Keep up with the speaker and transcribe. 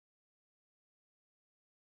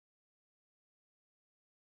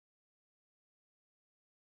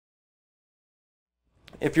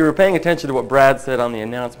If you were paying attention to what Brad said on the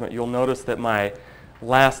announcement, you'll notice that my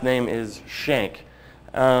last name is Schenk.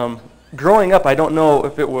 Growing up, I don't know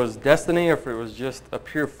if it was destiny or if it was just a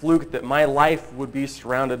pure fluke that my life would be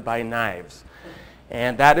surrounded by knives.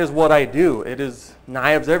 And that is what I do. It is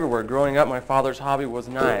knives everywhere. Growing up, my father's hobby was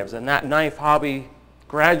knives, and that knife hobby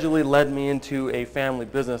gradually led me into a family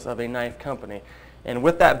business of a knife company. And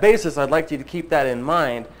with that basis, I'd like you to keep that in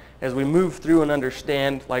mind as we move through and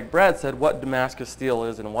understand, like Brad said, what Damascus Steel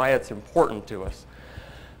is and why it's important to us.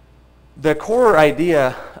 The core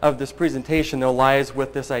idea of this presentation, though, lies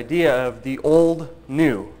with this idea of the old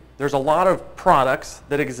new. There's a lot of products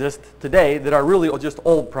that exist today that are really just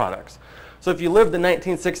old products. So if you lived in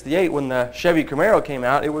 1968 when the Chevy Camaro came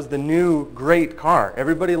out, it was the new great car.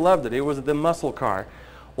 Everybody loved it. It was the muscle car.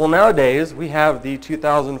 Well, nowadays we have the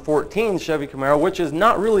 2014 Chevy Camaro, which is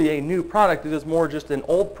not really a new product. It is more just an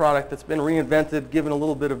old product that's been reinvented, given a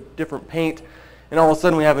little bit of different paint, and all of a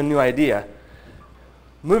sudden we have a new idea.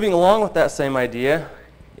 Moving along with that same idea,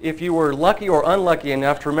 if you were lucky or unlucky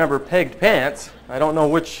enough to remember pegged pants, I don't know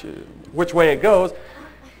which way it goes,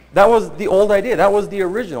 that was the old idea. That was the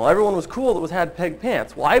original. Everyone was cool that had pegged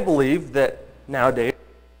pants. Well, I believe that nowadays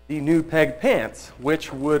the new pegged pants,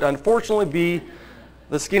 which would unfortunately be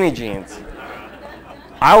the skinny jeans.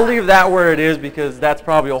 I'll leave that where it is because that's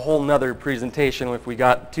probably a whole nother presentation if we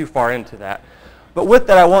got too far into that. But with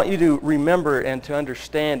that, I want you to remember and to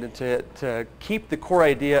understand and to keep the core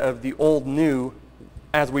idea of the old new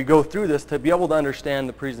as we go through this to be able to understand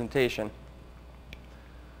the presentation.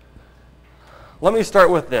 Let me start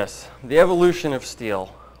with this, the evolution of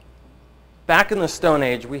steel. Back in the Stone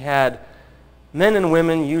Age, we had men and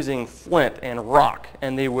women using flint and rock,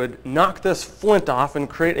 and they would knock this flint off and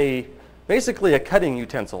create basically a cutting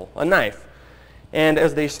utensil, a knife. And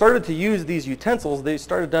as they started to use these utensils, they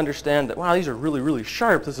started to understand that, wow, these are really, really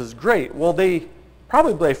sharp. This is great. Well, they,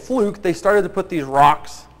 probably by fluke, they started to put these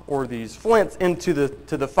rocks or these flints into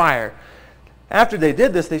the fire. After they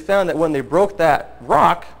did this, they found that when they broke that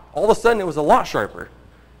rock, all of a sudden it was a lot sharper.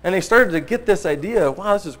 And they started to get this idea,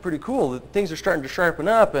 wow, this is pretty cool. Things are starting to sharpen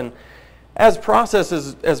up. And as process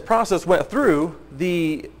went through,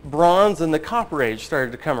 the Bronze and the Copper Age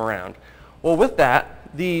started to come around. Well, with that,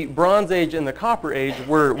 the Bronze Age and the Copper Age,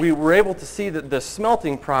 we were able to see that the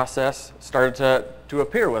smelting process started to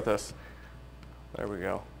appear with us. There we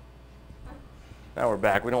go. Now we're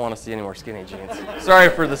back. We don't want to see any more skinny jeans. Sorry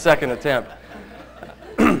for the second attempt.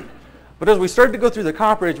 But as we started to go through the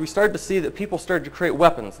Copper Age, we started to see that people started to create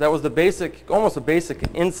weapons. That was the basic, almost a basic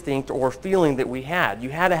instinct or feeling that we had.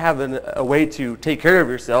 You had to have a way to take care of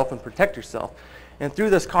yourself and protect yourself. And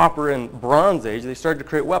through this Copper and Bronze Age, they started to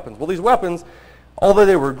create weapons. Well, these weapons, although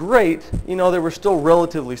they were great, they were still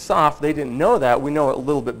relatively soft. They didn't know that. We know it a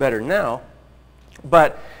little bit better now.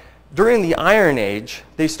 But during the Iron Age,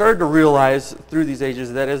 they started to realize through these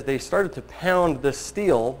ages that as they started to pound the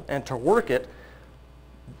steel and to work it,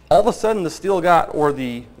 all of a sudden the steel got, or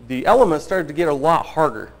the elements started to get a lot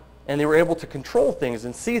harder. And they were able to control things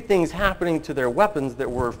and see things happening to their weapons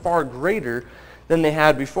that were far greater than they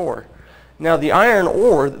had before. Now, the iron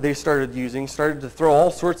ore that they started using started to throw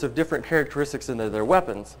all sorts of different characteristics into their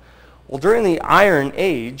weapons. Well, during the Iron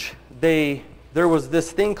Age, there was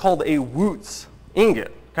this thing called a Wootz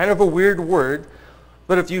ingot. Kind of a weird word,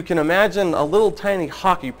 but if you can imagine a little tiny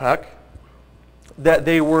hockey puck that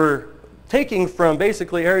they were taking from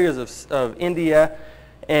basically areas of India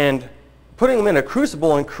and putting them in a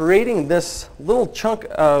crucible and creating this little chunk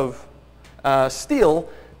of steel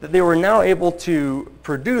that they were now able to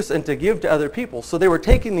produce and to give to other people. So they were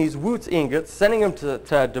taking these Wootz ingots, sending them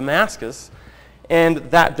to Damascus, and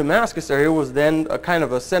that Damascus area was then a kind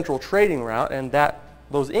of a central trading route, and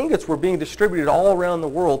those ingots were being distributed all around the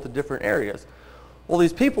world to different areas. Well,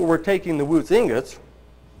 these people were taking the Wootz ingots,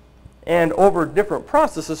 and over different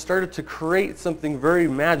processes started to create something very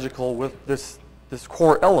magical with this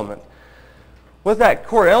core element. With that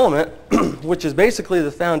core element, which is basically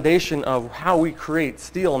the foundation of how we create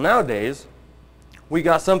steel nowadays, we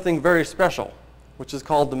got something very special, which is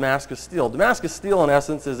called Damascus Steel. Damascus Steel, in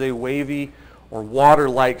essence, is a wavy or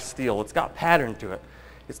water-like steel. It's got pattern to it.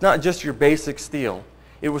 It's not just your basic steel.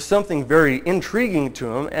 It was something very intriguing to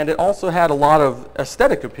them, and it also had a lot of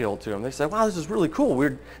aesthetic appeal to them. They said, wow, this is really cool.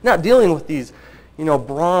 We're not dealing with these,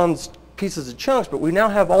 bronze pieces of chunks, but we now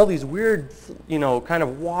have all these weird, kind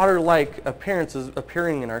of water-like appearances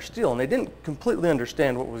appearing in our steel, and they didn't completely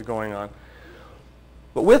understand what was going on.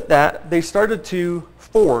 But with that, they started to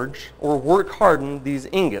forge or work harden these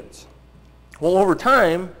ingots. Well, over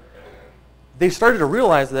time, they started to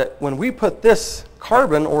realize that when we put this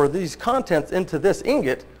carbon or these contents into this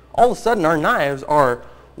ingot, all of a sudden our knives are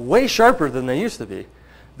way sharper than they used to be.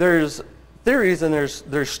 There's theories and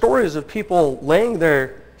there's stories of people laying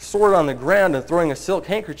their sword on the ground and throwing a silk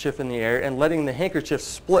handkerchief in the air and letting the handkerchief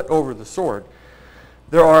split over the sword.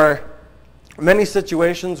 There are many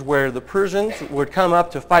situations where the Persians would come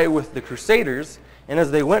up to fight with the Crusaders, and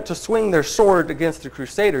as they went to swing their sword against the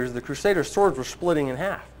Crusaders swords were splitting in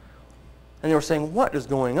half. And they were saying, what is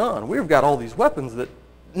going on? We've got all these weapons that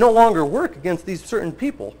no longer work against these certain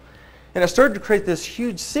people. And it started to create this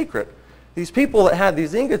huge secret. These people that had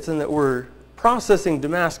these ingots and that were processing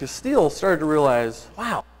Damascus steel started to realize,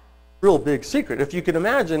 wow, real big secret. If you could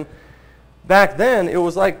imagine, back then it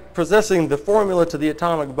was like possessing the formula to the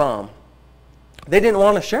atomic bomb. They didn't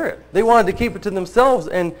want to share it. They wanted to keep it to themselves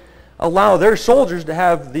and allow their soldiers to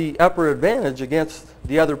have the upper advantage against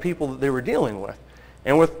the other people that they were dealing with,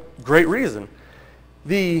 and with great reason.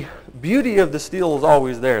 The beauty of the steel is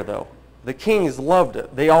always there, though. The kings loved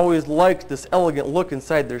it. They always liked this elegant look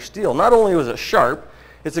inside their steel. Not only was it sharp,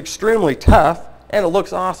 it's extremely tough, and it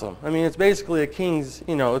looks awesome. I mean, it's basically a king's,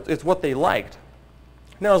 it's what they liked.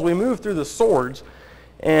 Now, as we move through the swords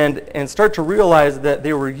and start to realize that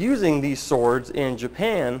they were using these swords in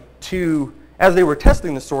Japan to, as they were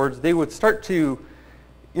testing the swords, they would start to,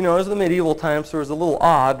 it was the medieval times, so it was a little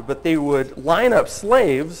odd, but they would line up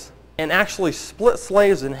slaves and actually split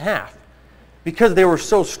slaves in half because they were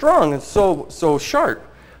so strong and so sharp.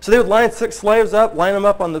 So they would line 6 slaves up, line them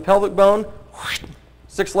up on the pelvic bone, whoosh,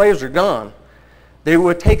 6 slaves are gone. They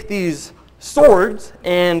would take these swords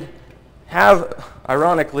and have,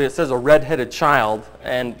 ironically, it says a red-headed child,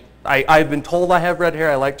 and I've been told I have red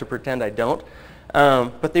hair. I like to pretend I don't.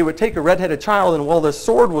 But they would take a red-headed child, and while the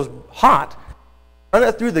sword was hot, run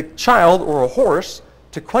it through the child or a horse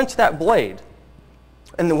to quench that blade.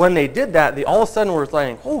 And then when they did that, they all of a sudden were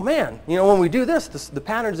saying, oh man, when we do this, the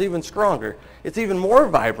pattern's even stronger. It's even more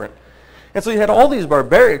vibrant. And so you had all these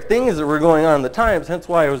barbaric things that were going on in the times, hence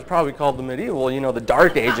why it was probably called the medieval, the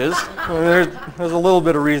Dark Ages. There's a little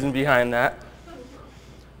bit of reason behind that.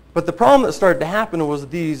 But the problem that started to happen was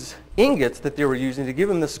these ingots that they were using to give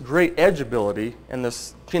them this great edge ability and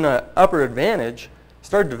this upper advantage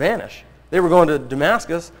started to vanish. They were going to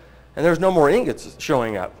Damascus and there's no more ingots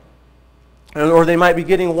showing up. Or they might be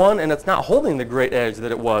getting one and it's not holding the great edge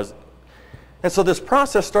that it was. And so this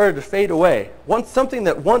process started to fade away. Something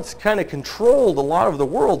that once kind of controlled a lot of the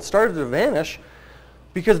world started to vanish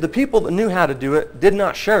because the people that knew how to do it did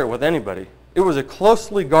not share it with anybody. It was a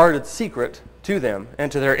closely guarded secret to them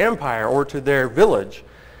and to their empire or to their village.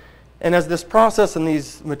 And as this process and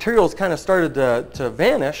these materials kind of started to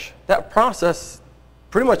vanish, that process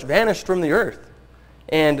pretty much vanished from the earth.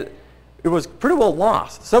 And it was pretty well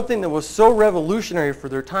lost. Something that was so revolutionary for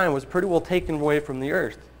their time was pretty well taken away from the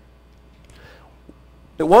earth.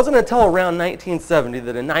 It wasn't until around 1970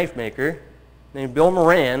 that a knife maker named Bill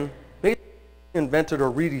Moran basically invented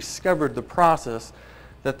or rediscovered the process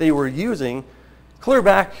that they were using clear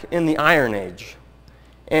back in the Iron Age.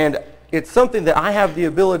 And it's something that I have the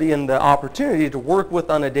ability and the opportunity to work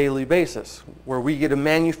with on a daily basis, where we get to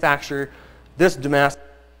manufacture this Damascus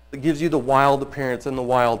that gives you the wild appearance and the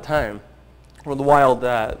wild time, or the wild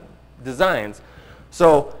designs.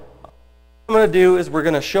 So what I'm going to do is we're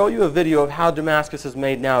going to show you a video of how Damascus is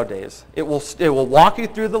made nowadays. It will walk you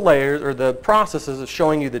through the layers or the processes of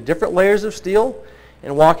showing you the different layers of steel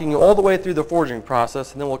and walking you all the way through the forging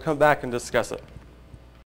process, and then we'll come back and discuss it.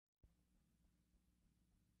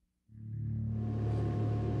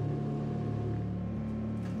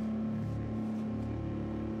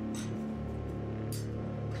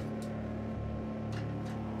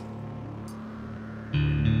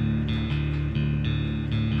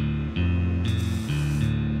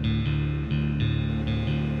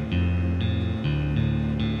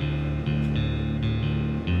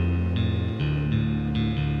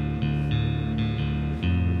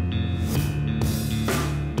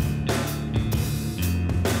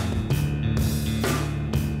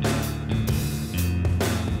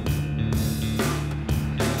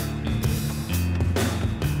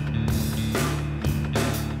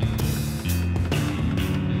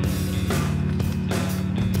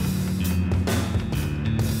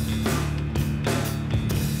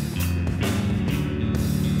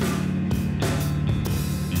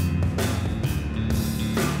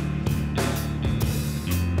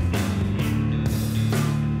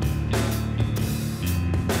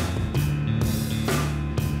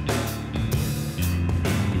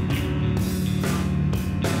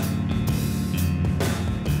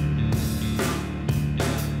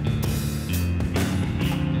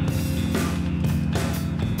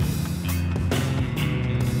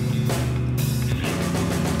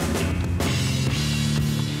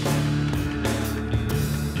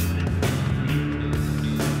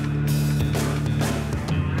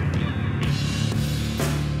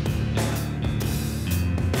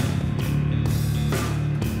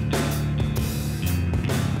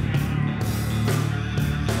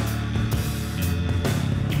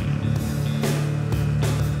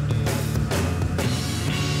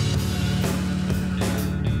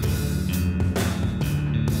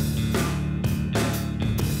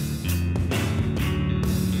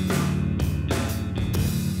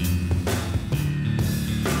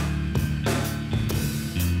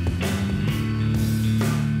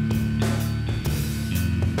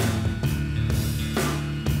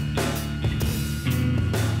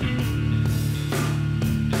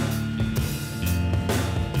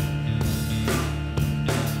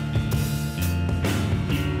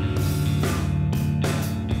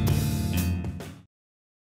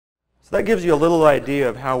 So that gives you a little idea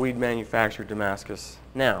of how we'd manufacture Damascus.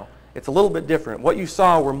 Now, it's a little bit different. What you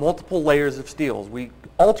saw were multiple layers of steels. We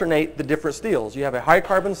alternate the different steels. You have a high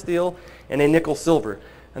carbon steel and a nickel silver.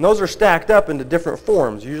 And those are stacked up into different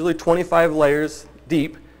forms, usually 25 layers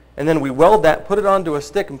deep. And then we weld that, put it onto a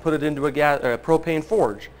stick, and put it into a propane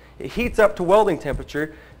forge. It heats up to welding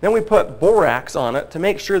temperature. Then we put borax on it to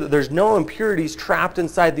make sure that there's no impurities trapped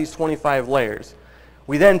inside these 25 layers.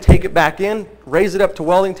 We then take it back in, raise it up to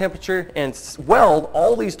welding temperature, and weld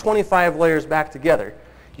all these 25 layers back together.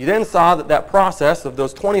 You then saw that that process of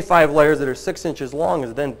those 25 layers that are 6 inches long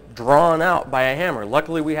is then drawn out by a hammer.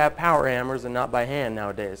 Luckily, we have power hammers and not by hand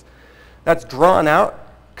nowadays. That's drawn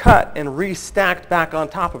out, cut, and restacked back on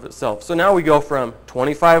top of itself. So now we go from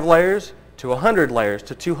 25 layers to 100 layers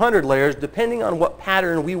to 200 layers, depending on what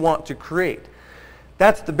pattern we want to create.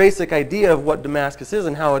 That's the basic idea of what Damascus is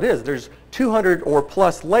and how it is. There's 200 or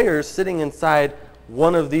plus layers sitting inside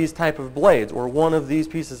one of these type of blades or one of these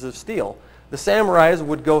pieces of steel. The samurais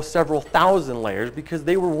would go several thousand layers because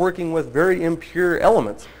they were working with very impure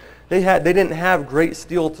elements. They didn't have great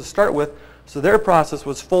steel to start with, so their process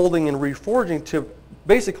was folding and reforging to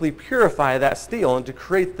basically purify that steel and to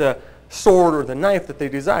create the sword or the knife that they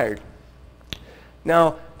desired.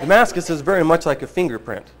 Now, Damascus is very much like a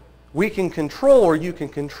fingerprint. We can control, or you can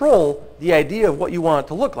control, the idea of what you want it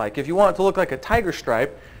to look like. If you want it to look like a tiger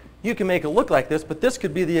stripe, you can make it look like this, but this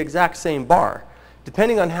could be the exact same bar.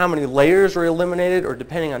 Depending on how many layers are eliminated, or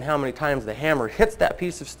depending on how many times the hammer hits that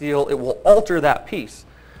piece of steel, it will alter that piece.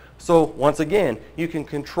 So once again, you can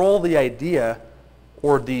control the idea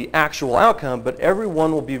or the actual outcome, but every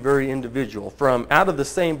one will be very individual. From out of the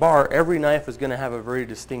same bar, every knife is going to have a very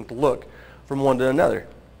distinct look from one to another.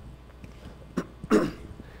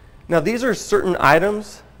 Now, these are certain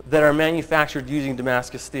items that are manufactured using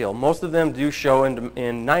Damascus steel. Most of them do show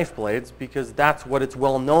in knife blades because that's what it's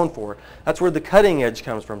well known for. That's where the cutting edge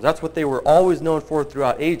comes from. That's what they were always known for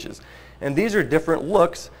throughout ages. And these are different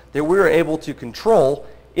looks that we were able to control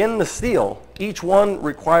in the steel. Each one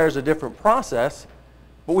requires a different process,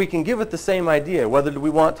 but we can give it the same idea, whether we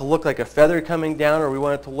want it to look like a feather coming down or we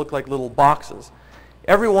want it to look like little boxes.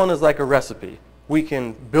 Every one is like a recipe. We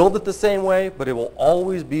can build it the same way, but it will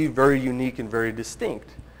always be very unique and very distinct.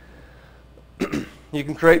 You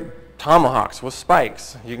can create tomahawks with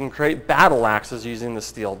spikes. You can create battle axes using the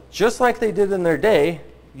steel. Just like they did in their day,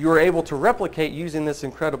 you are able to replicate using this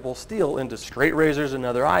incredible steel into straight razors and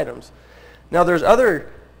other items. Now there's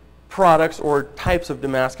other products or types of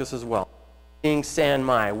Damascus as well. Being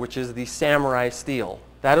sanmai, which is the samurai steel.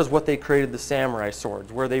 That is what they created the samurai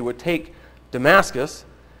swords, where they would take Damascus,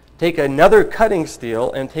 take another cutting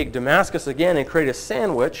steel, and take Damascus again and create a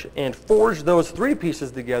sandwich and forge those three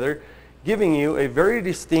pieces together, giving you a very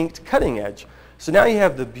distinct cutting edge. So now you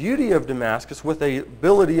have the beauty of Damascus with the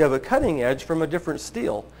ability of a cutting edge from a different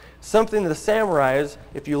steel. Something that the samurais,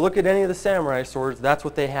 if you look at any of the samurai swords, that's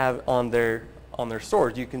what they have on their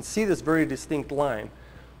swords. You can see this very distinct line.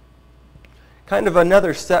 Kind of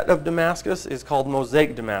another set of Damascus is called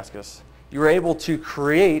Mosaic Damascus. You are able to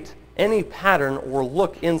create any pattern or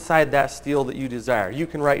look inside that steel that you desire. You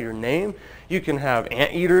can write your name. You can have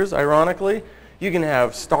anteaters, ironically. You can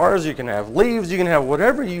have stars. You can have leaves. You can have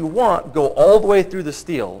whatever you want go all the way through the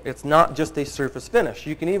steel. It's not just a surface finish.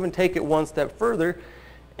 You can even take it one step further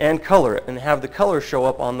and color it and have the color show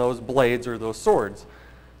up on those blades or those swords.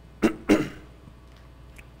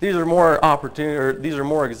 These are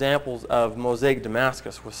more examples of Mosaic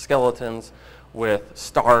Damascus with skeletons, with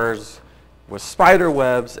stars, with spider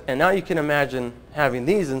webs, and now you can imagine having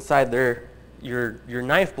these inside your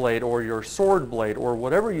knife blade or your sword blade or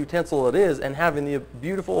whatever utensil it is, and having the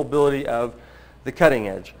beautiful ability of the cutting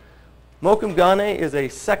edge. Mokume Gane is a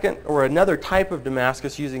second or another type of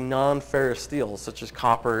Damascus using non-ferrous steels such as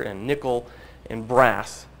copper and nickel and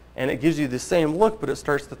brass. And it gives you the same look, but it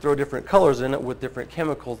starts to throw different colors in it with different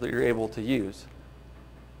chemicals that you're able to use.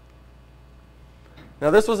 Now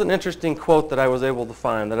this was an interesting quote that I was able to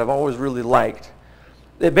find that I've always really liked.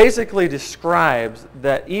 It basically describes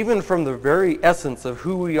that even from the very essence of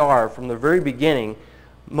who we are, from the very beginning,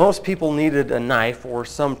 most people needed a knife or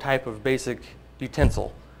some type of basic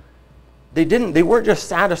utensil. They weren't just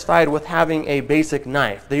satisfied with having a basic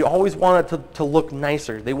knife. They always wanted to look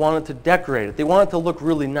nicer. They wanted to decorate it. They wanted to look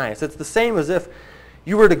really nice. It's the same as if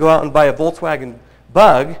you were to go out and buy a Volkswagen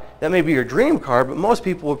Bug. That may be your dream car, but most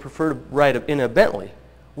people would prefer to ride in a Bentley.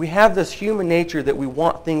 We have this human nature that we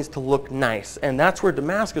want things to look nice, and that's where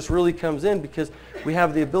Damascus really comes in, because we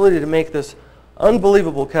have the ability to make this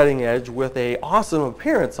unbelievable cutting edge with an awesome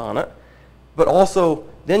appearance on it, but also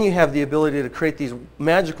then you have the ability to create these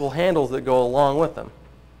magical handles that go along with them.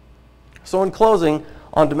 So in closing,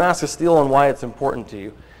 on Damascus Steel and why it's important to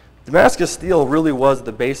you. Damascus Steel really was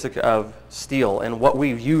the basic of steel and what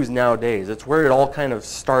we use nowadays. It's where it all kind of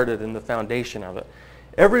started in the foundation of it.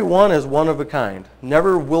 Every one is one of a kind.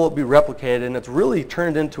 Never will it be replicated, and it's really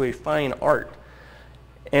turned into a fine art.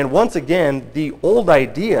 And once again, the old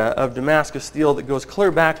idea of Damascus Steel that goes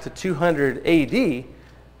clear back to 200 AD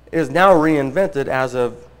is now reinvented as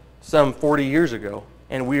of some 40 years ago.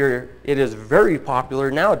 And it is very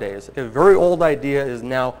popular nowadays. A very old idea is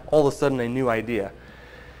now all of a sudden a new idea.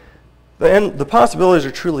 The possibilities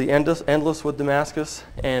are truly endless with Damascus,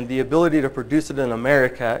 and the ability to produce it in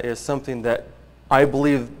America is something that I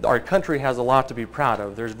believe our country has a lot to be proud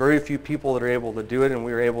of. There's very few people that are able to do it, and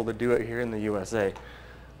we are able to do it here in the USA.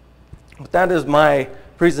 But that is my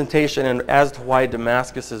presentation and as to why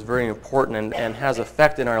Damascus is very important and has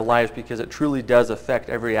effect in our lives, because it truly does affect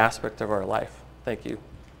every aspect of our life. Thank you.